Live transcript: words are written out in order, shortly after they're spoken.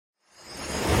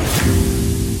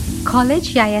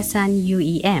College Yayasan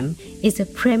UEM is a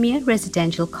premier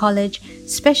residential college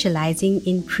specializing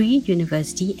in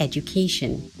pre-university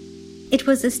education. It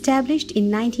was established in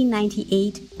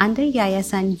 1998 under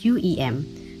Yayasan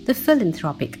UEM, the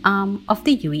philanthropic arm of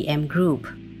the UEM Group.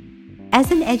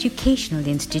 As an educational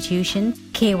institution,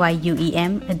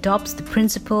 KYUEM adopts the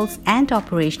principles and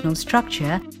operational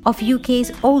structure of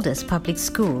UK's oldest public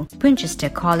school, Winchester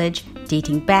College,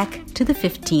 dating back to the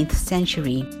 15th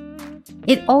century.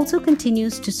 It also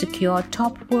continues to secure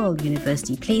top world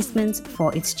university placements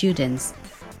for its students.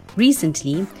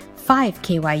 Recently, 5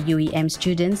 KYUEM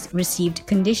students received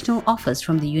conditional offers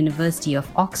from the University of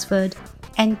Oxford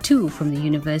and 2 from the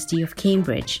University of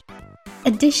Cambridge.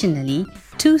 Additionally,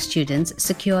 2 students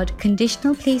secured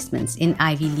conditional placements in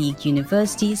Ivy League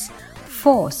universities,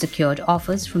 4 secured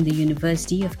offers from the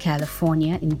University of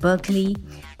California in Berkeley,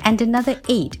 and another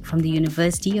 8 from the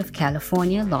University of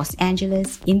California, Los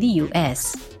Angeles in the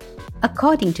US.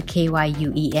 According to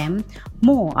KYUEM,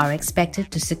 more are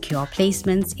expected to secure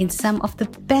placements in some of the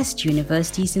best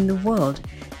universities in the world,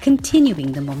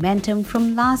 continuing the momentum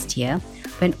from last year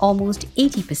when almost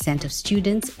 80% of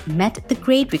students met the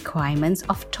grade requirements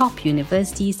of top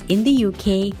universities in the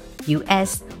UK,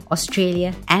 US,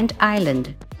 Australia, and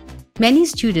Ireland. Many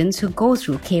students who go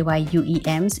through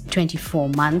KYUEM's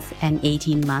 24-month and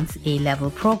 18-month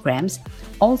A-level programs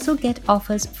also get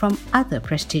offers from other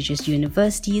prestigious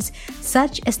universities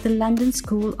such as the London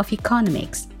School of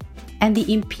Economics and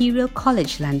the Imperial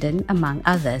College London, among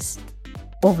others.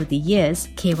 Over the years,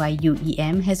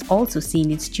 KYUEM has also seen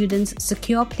its students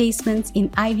secure placements in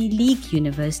Ivy League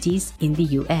universities in the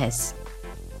US.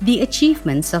 The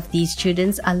achievements of these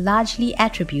students are largely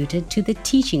attributed to the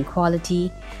teaching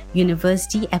quality,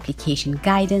 university application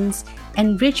guidance,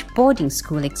 and rich boarding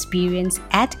school experience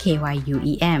at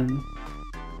KYUEM.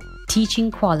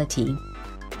 Teaching quality.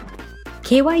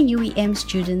 KYUEM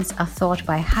students are taught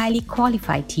by highly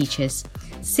qualified teachers,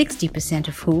 60%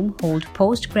 of whom hold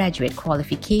postgraduate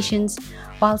qualifications,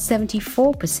 while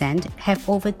 74% have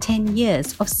over 10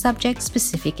 years of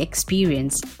subject-specific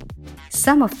experience.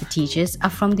 Some of the teachers are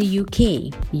from the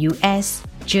UK, US,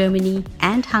 Germany,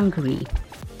 and Hungary.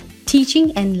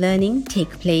 Teaching and learning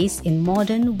take place in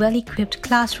modern, well-equipped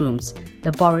classrooms,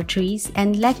 laboratories,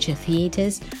 and lecture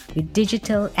theatres with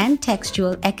digital and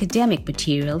textual academic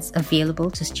materials available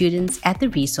to students at the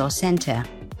Resource Centre.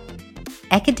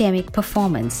 Academic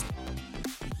performance.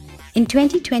 In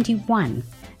 2021,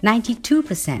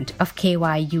 92% of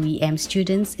KYUEM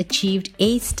students achieved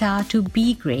A-star to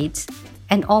B grades,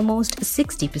 and almost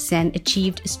 60%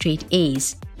 achieved straight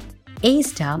A's.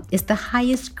 A-star is the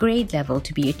highest grade level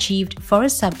to be achieved for a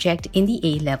subject in the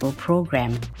A-level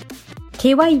program.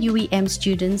 KYUEM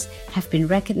students have been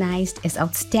recognized as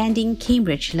outstanding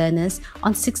Cambridge learners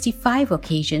on 65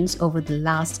 occasions over the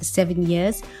last 7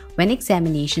 years when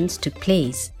examinations took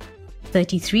place,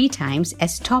 33 times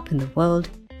as top in the world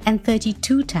and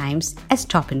 32 times as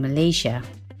top in Malaysia.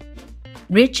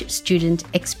 Rich student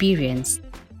experience.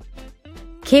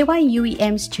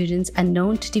 KYUEM students are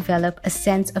known to develop a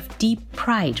sense of deep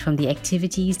pride from the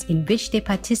activities in which they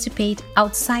participate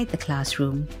outside the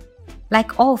classroom.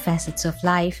 Like all facets of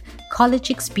life, college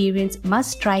experience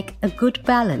must strike a good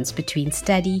balance between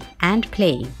study and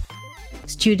play.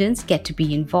 Students get to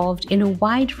be involved in a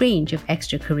wide range of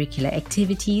extracurricular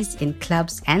activities in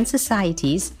clubs and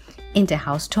societies,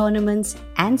 inter-house tournaments,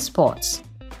 and sports.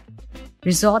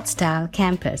 Resort-style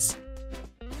campus.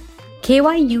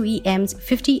 KYUEM's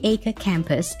 50-acre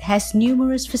campus has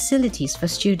numerous facilities for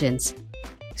students.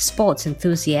 Sports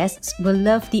enthusiasts will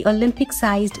love the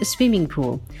Olympic-sized swimming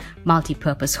pool,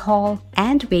 multi-purpose hall,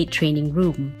 and weight training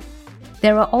room.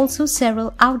 There are also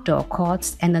several outdoor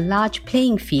courts and a large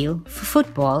playing field for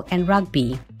football and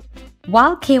rugby.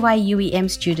 While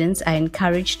KYUEM students are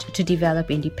encouraged to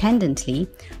develop independently,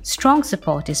 strong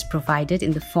support is provided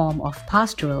in the form of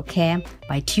pastoral care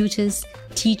by tutors,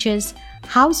 teachers,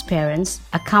 house parents,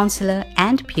 a counselor,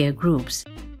 and peer groups.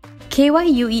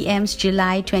 KYUEM's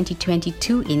July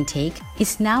 2022 intake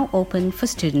is now open for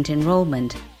student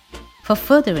enrollment. For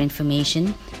further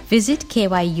information, visit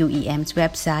KYUEM's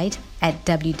website at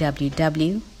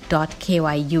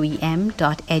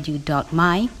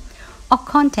www.kyuem.edu.my or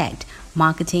contact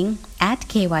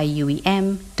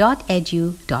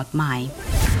marketing@kyuem.edu.my.